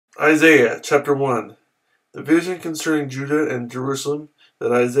Isaiah chapter 1. The vision concerning Judah and Jerusalem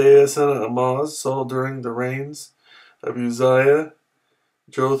that Isaiah son of Amoz saw during the reigns of Uzziah,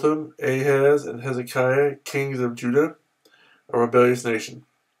 Jotham, Ahaz, and Hezekiah, kings of Judah, a rebellious nation.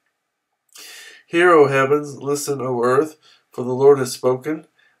 Hear, O heavens, listen, O earth, for the Lord has spoken.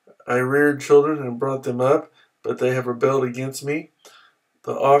 I reared children and brought them up, but they have rebelled against me.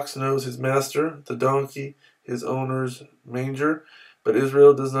 The ox knows his master, the donkey his owner's manger, but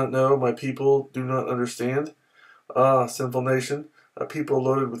Israel does not know, my people do not understand. Ah, sinful nation, a people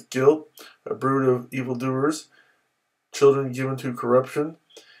loaded with guilt, a brood of evildoers, children given to corruption.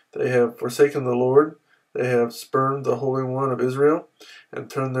 They have forsaken the Lord, they have spurned the Holy One of Israel, and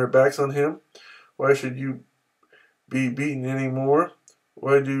turned their backs on him. Why should you be beaten any more?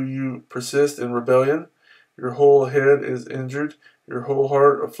 Why do you persist in rebellion? Your whole head is injured, your whole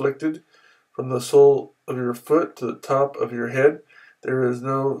heart afflicted. From the sole of your foot to the top of your head, there is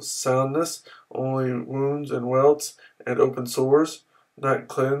no soundness, only wounds and welts and open sores, not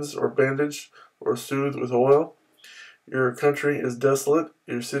cleansed or bandaged or soothed with oil. Your country is desolate,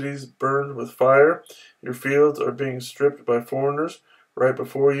 your cities burned with fire, your fields are being stripped by foreigners right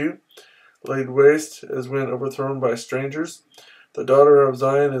before you, laid waste as when overthrown by strangers. The daughter of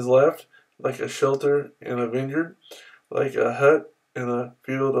Zion is left, like a shelter in a vineyard, like a hut in a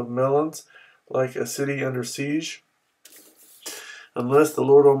field of melons, like a city under siege. Unless the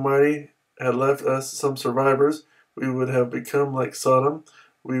Lord Almighty had left us some survivors, we would have become like Sodom,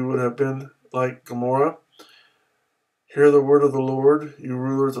 we would have been like Gomorrah. Hear the word of the Lord, you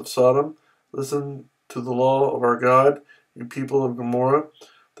rulers of Sodom. Listen to the law of our God, you people of Gomorrah.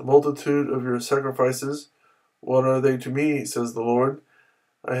 The multitude of your sacrifices, what are they to me, says the Lord?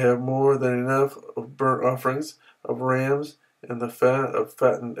 I have more than enough of burnt offerings, of rams, and the fat of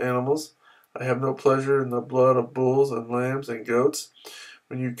fattened animals. I have no pleasure in the blood of bulls and lambs and goats.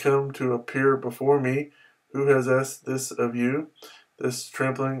 When you come to appear before me, who has asked this of you, this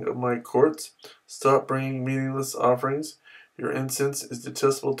trampling of my courts? Stop bringing meaningless offerings. Your incense is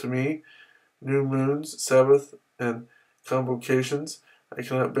detestable to me. New moons, Sabbath, and convocations. I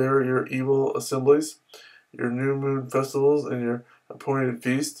cannot bear your evil assemblies, your new moon festivals, and your appointed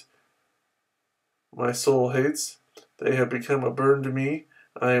feast. My soul hates. They have become a burden to me.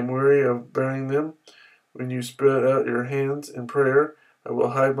 I am weary of bearing them. When you spread out your hands in prayer, I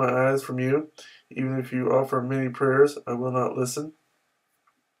will hide my eyes from you. Even if you offer many prayers, I will not listen.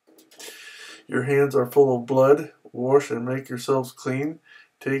 Your hands are full of blood. Wash and make yourselves clean.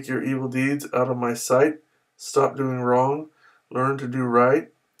 Take your evil deeds out of my sight. Stop doing wrong. Learn to do right.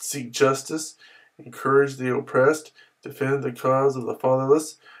 Seek justice. Encourage the oppressed. Defend the cause of the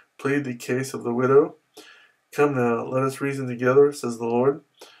fatherless. Plead the case of the widow. Come now, let us reason together, says the Lord.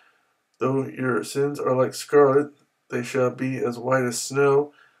 Though your sins are like scarlet, they shall be as white as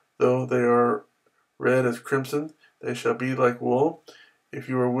snow. Though they are red as crimson, they shall be like wool. If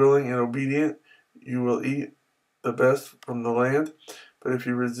you are willing and obedient, you will eat the best from the land. But if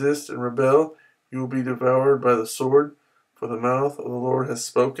you resist and rebel, you will be devoured by the sword, for the mouth of the Lord has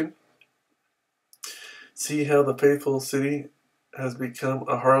spoken. See how the faithful city has become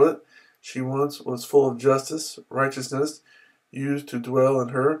a harlot. She once was full of justice, righteousness, used to dwell in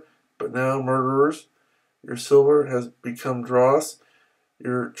her, but now murderers. Your silver has become dross.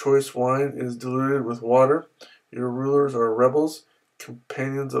 Your choice wine is diluted with water. Your rulers are rebels,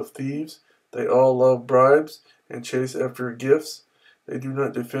 companions of thieves. They all love bribes and chase after gifts. They do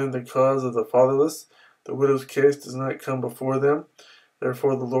not defend the cause of the fatherless. The widow's case does not come before them.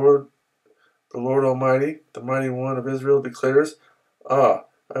 Therefore the Lord Almighty, the Mighty One of Israel, declares, Ah,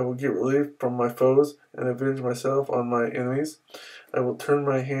 I will get relief from my foes and avenge myself on my enemies. I will turn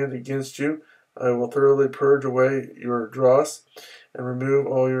my hand against you. I will thoroughly purge away your dross and remove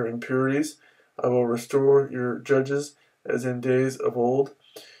all your impurities. I will restore your judges as in days of old,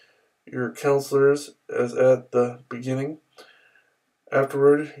 your counselors as at the beginning.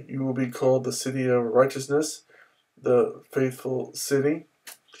 Afterward, you will be called the city of righteousness, the faithful city.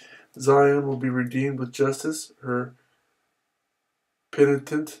 Zion will be redeemed with justice, her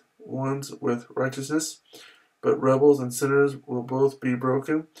penitent ones with righteousness. But rebels and sinners will both be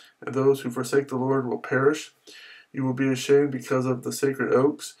broken, and those who forsake the Lord will perish. You will be ashamed because of the sacred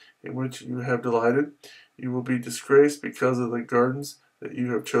oaks in which you have delighted. You will be disgraced because of the gardens that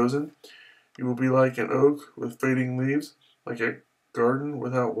you have chosen. You will be like an oak with fading leaves, like a garden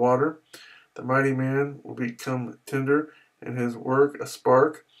without water. The mighty man will become tinder, and his work a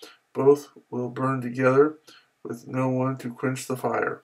spark. Both will burn together, with no one to quench the fire.